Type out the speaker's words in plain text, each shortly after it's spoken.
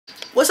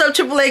What's up,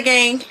 Triple A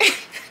gang?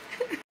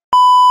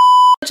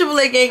 Triple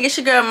A gang, it's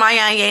your girl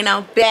Maya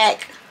Yano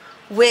back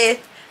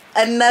with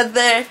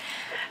another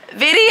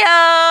video.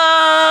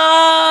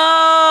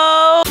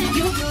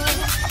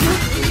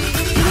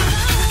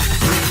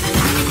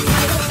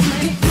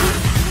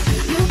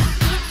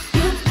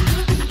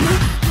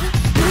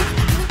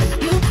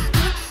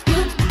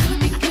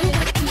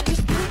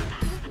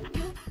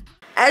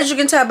 As you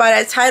can tell by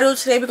that title,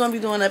 today we're gonna be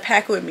doing a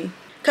pack with me.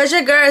 Cause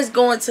your girl is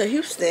going to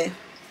Houston.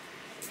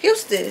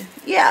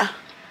 Yeah.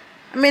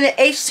 I'm in the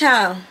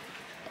H-Town.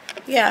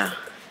 Yeah.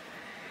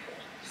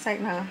 It's like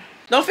now.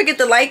 Don't forget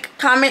to like,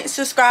 comment,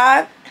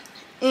 subscribe,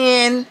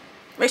 and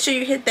make sure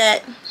you hit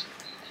that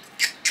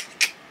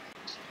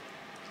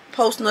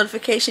post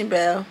notification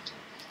bell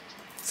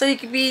so you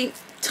can be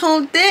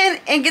tuned in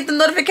and get the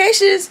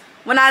notifications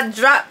when I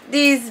drop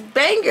these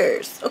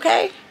bangers,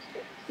 okay?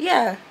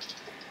 Yeah.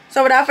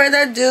 So without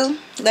further ado,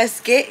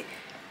 let's get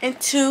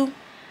into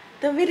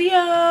the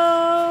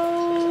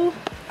video.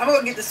 I'm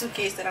gonna get the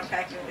suitcase that I'm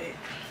packing with.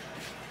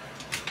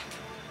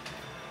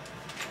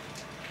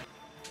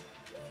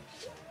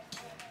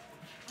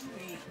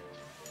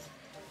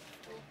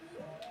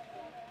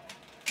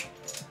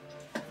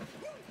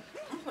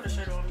 I'm gonna put a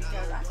shirt on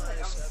because I feel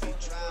like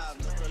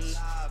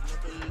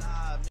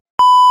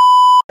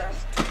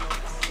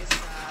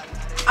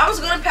I was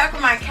gonna pack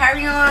with my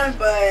carry-on,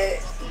 but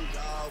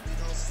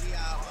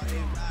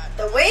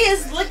the way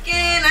it's looking,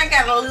 I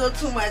got a little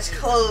too much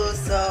clothes,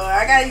 so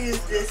I gotta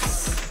use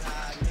this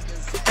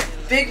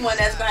big one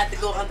that's gonna have to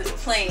go under the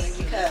plane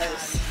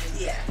because,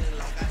 yeah.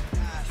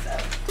 So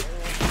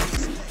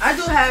I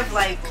do have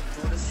like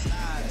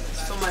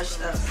so much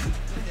stuff.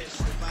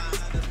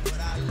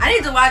 I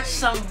need to watch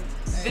some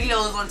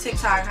videos on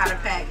TikTok how to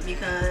pack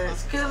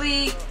because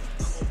clearly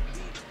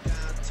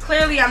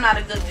I'm not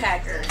a good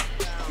packer.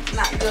 I'm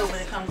not good when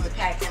it comes to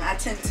packing. I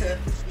tend to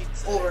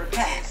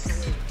overpack.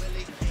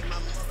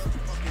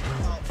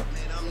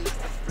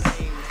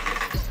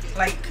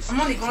 Like, I'm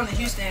only going to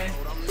Houston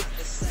from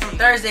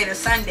Thursday to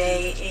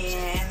Sunday,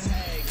 and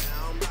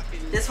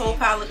this whole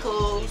pile of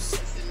clothes,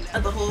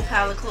 the whole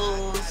pile of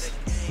clothes,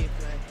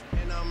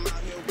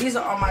 these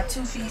are all my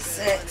two-piece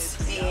sets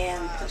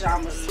and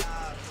pajamas.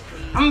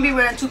 I'm gonna be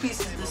wearing two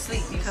pieces to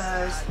sleep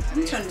because let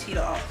me turn the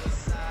heater off.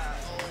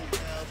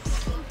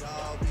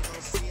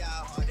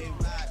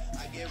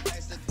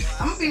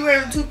 I'm gonna be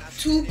wearing two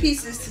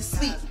pieces to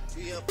sleep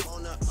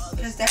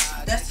because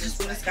that's just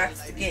what it's got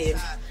to give.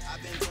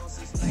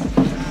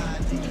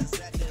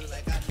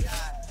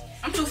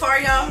 I'm too far,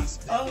 y'all.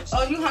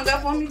 Oh, you hung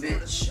up on me,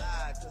 bitch.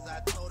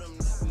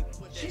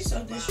 She's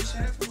so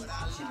disrespectful.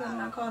 She better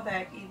not call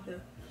back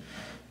either.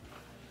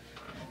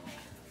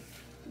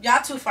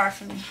 Y'all too far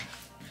from me.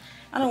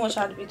 I don't want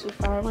y'all to be too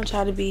far. I want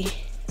y'all to be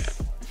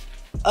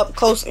up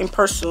close and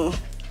personal.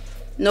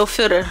 No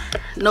filter.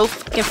 No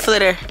fucking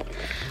flitter.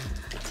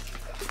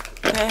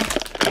 Okay?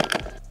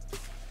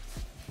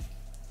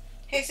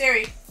 Hey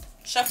Siri,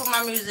 shuffle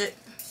my music.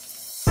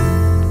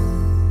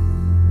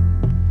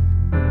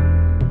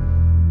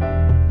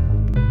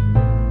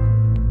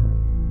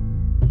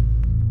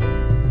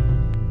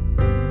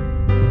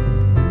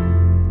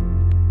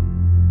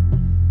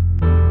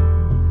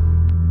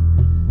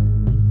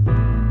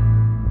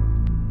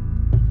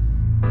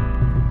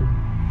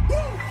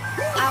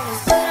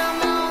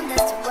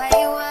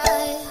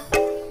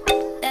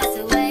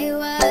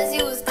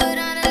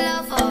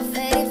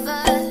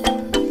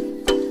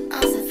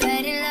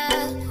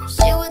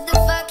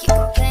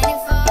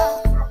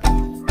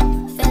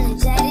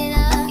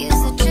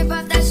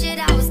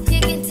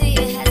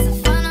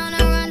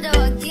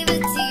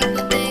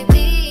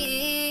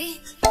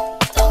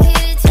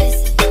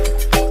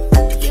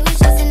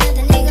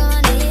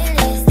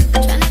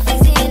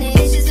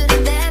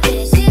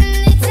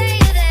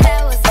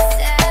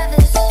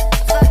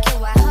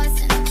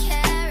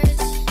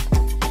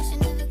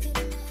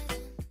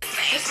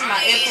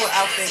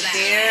 Outfit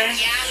there.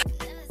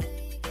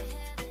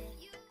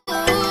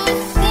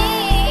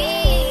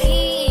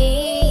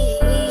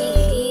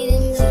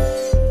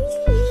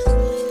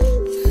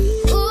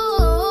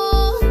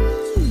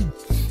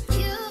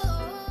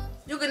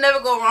 You can never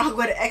go wrong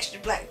with an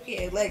extra black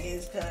pair of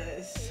leggings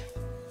because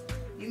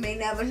you may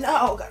never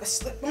know. Gotta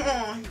slip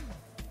on.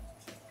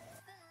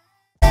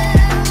 All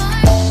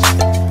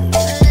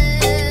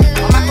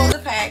my clothes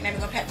are packed. Now we're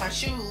gonna pack my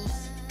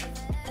shoes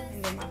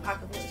and then my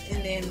pocketbook,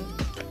 and then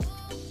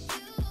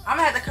I'm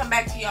gonna have to come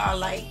back to y'all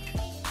like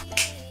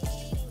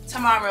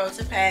tomorrow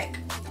to pack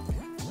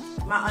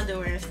my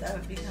underwear and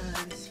stuff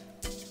because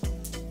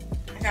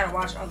I gotta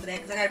wash all of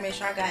that because I gotta make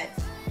sure I got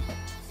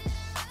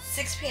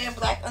 6 pair of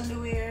black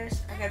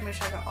underwears. I gotta make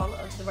sure I got all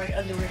of the right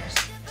underwears.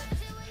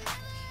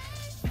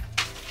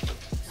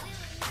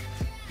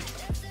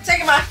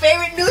 Taking my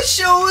favorite new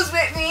shoes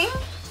with me.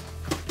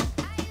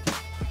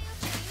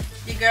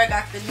 Your girl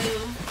got the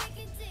new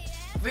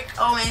Rick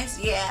Owens,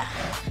 yeah.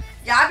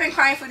 Y'all, I've been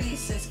crying for these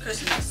since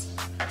Christmas.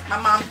 My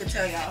mom could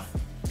tell y'all.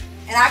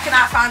 And I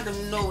cannot find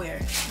them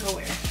nowhere.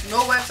 Nowhere.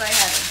 No website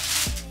has them.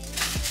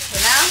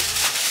 But now,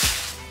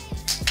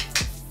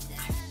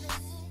 I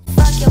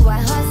your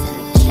white horse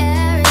and a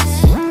carriage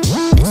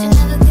that you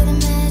never could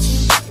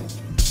imagine.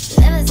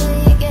 Never thought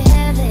you could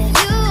have it.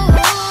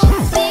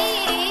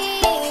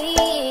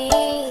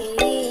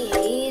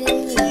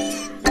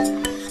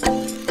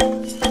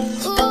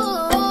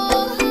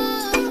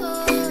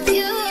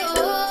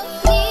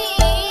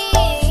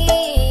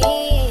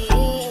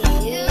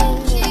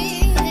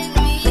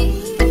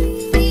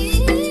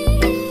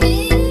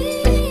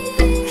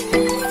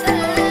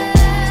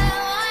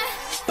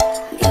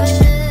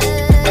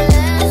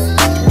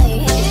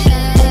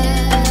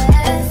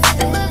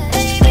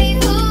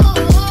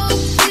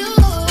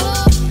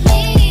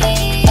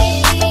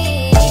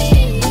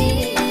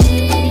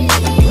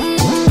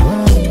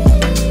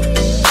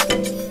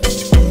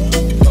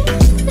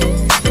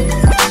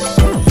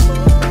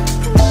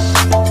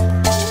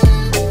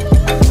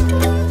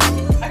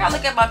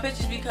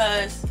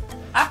 Because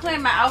I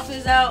planned my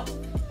outfits out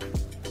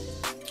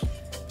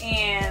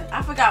and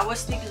I forgot what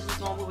sneakers was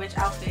going with which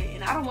outfit,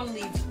 and I don't want to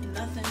leave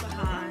nothing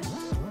behind.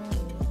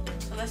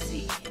 So let's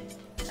see.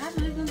 Did I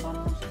delete them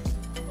photos?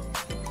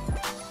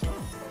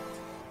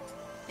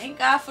 Thank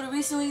God for the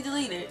recently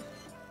deleted.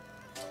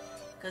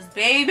 Cause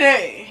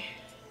baby,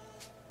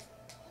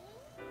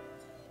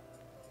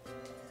 oh,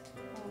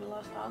 we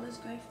lost all this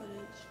great footage.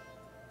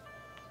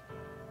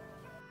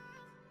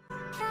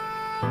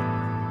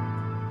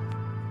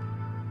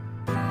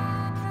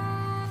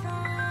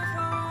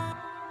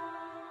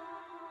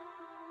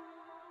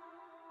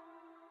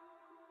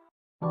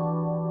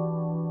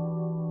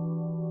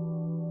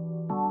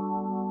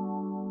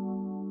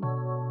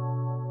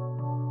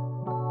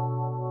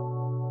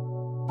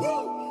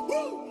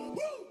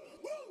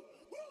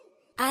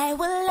 I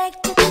would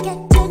like to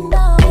get to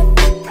know if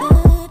you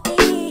could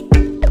be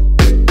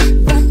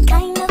the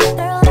kind of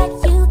girl that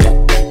you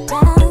could get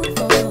down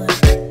for.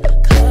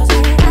 Cause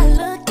when I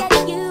look at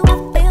you, I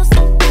feel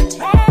something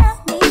tell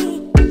me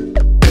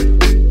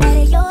that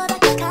you're the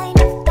kind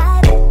of guy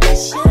that I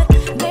should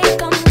make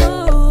a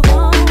move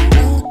on.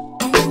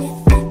 And if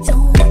I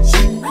don't let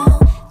you know,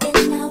 then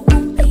I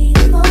won't be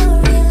for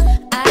real.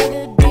 I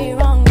could be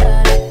wrong,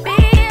 but I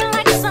feel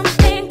like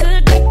something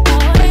could be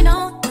going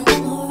on. The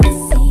more I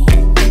see it,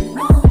 the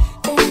more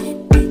that it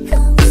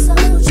becomes so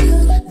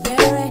true.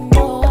 There ain't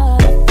no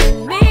other for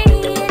me,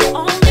 it's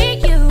only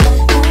you.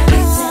 I'll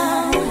be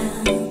down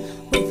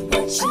with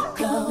what you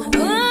go.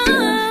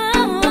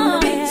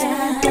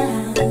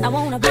 I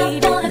wanna be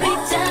down with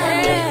you.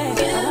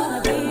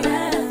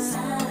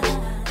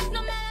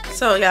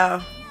 So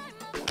y'all,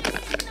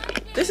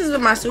 this is what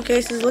my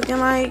suitcase is looking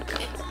like.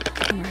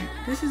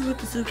 This is what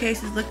the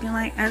suitcase is looking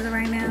like as of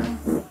right now.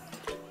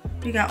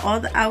 We got all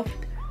the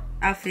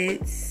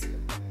outfits,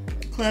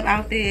 club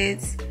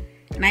outfits,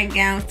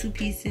 nightgowns, 2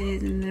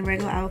 pieces, and the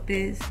regular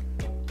outfits.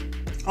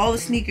 All the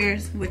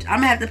sneakers, which I'm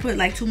gonna have to put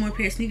like 2 more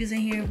pair of sneakers in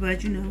here,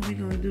 but you know, we're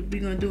gonna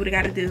do what I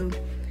gotta do.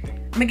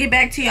 I'm gonna get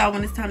back to y'all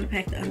when it's time to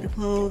pack the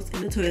underclothes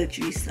and the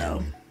toiletries.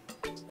 So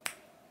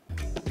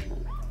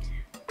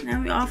now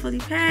we all fully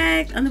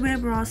packed. Underwear,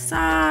 bra,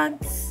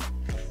 socks,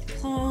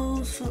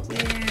 clothes,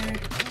 footwear.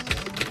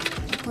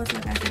 Of course,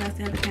 like I said, I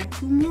still have to pack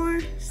 2 more.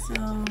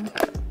 So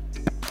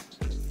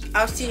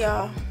I'll see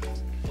y'all.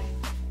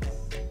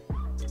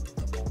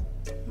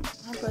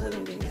 My brother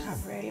didn't get me top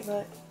ready,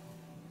 but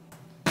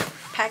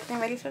packed and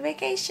ready for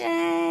vacation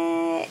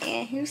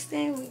in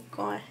Houston. We're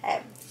gonna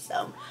have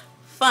some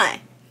fun.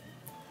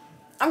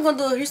 I'm gonna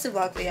do a Houston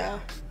vlog for y'all,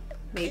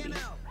 maybe.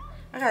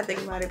 I gotta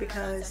think about it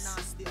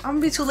because I'm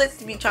gonna be too late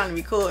to be trying to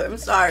record. I'm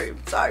sorry,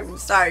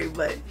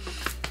 but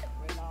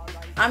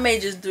I may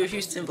just do a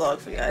Houston vlog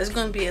for y'all. It's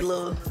gonna be a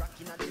little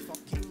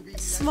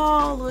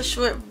small, little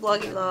short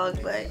vloggy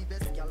vlog, but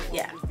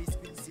yeah.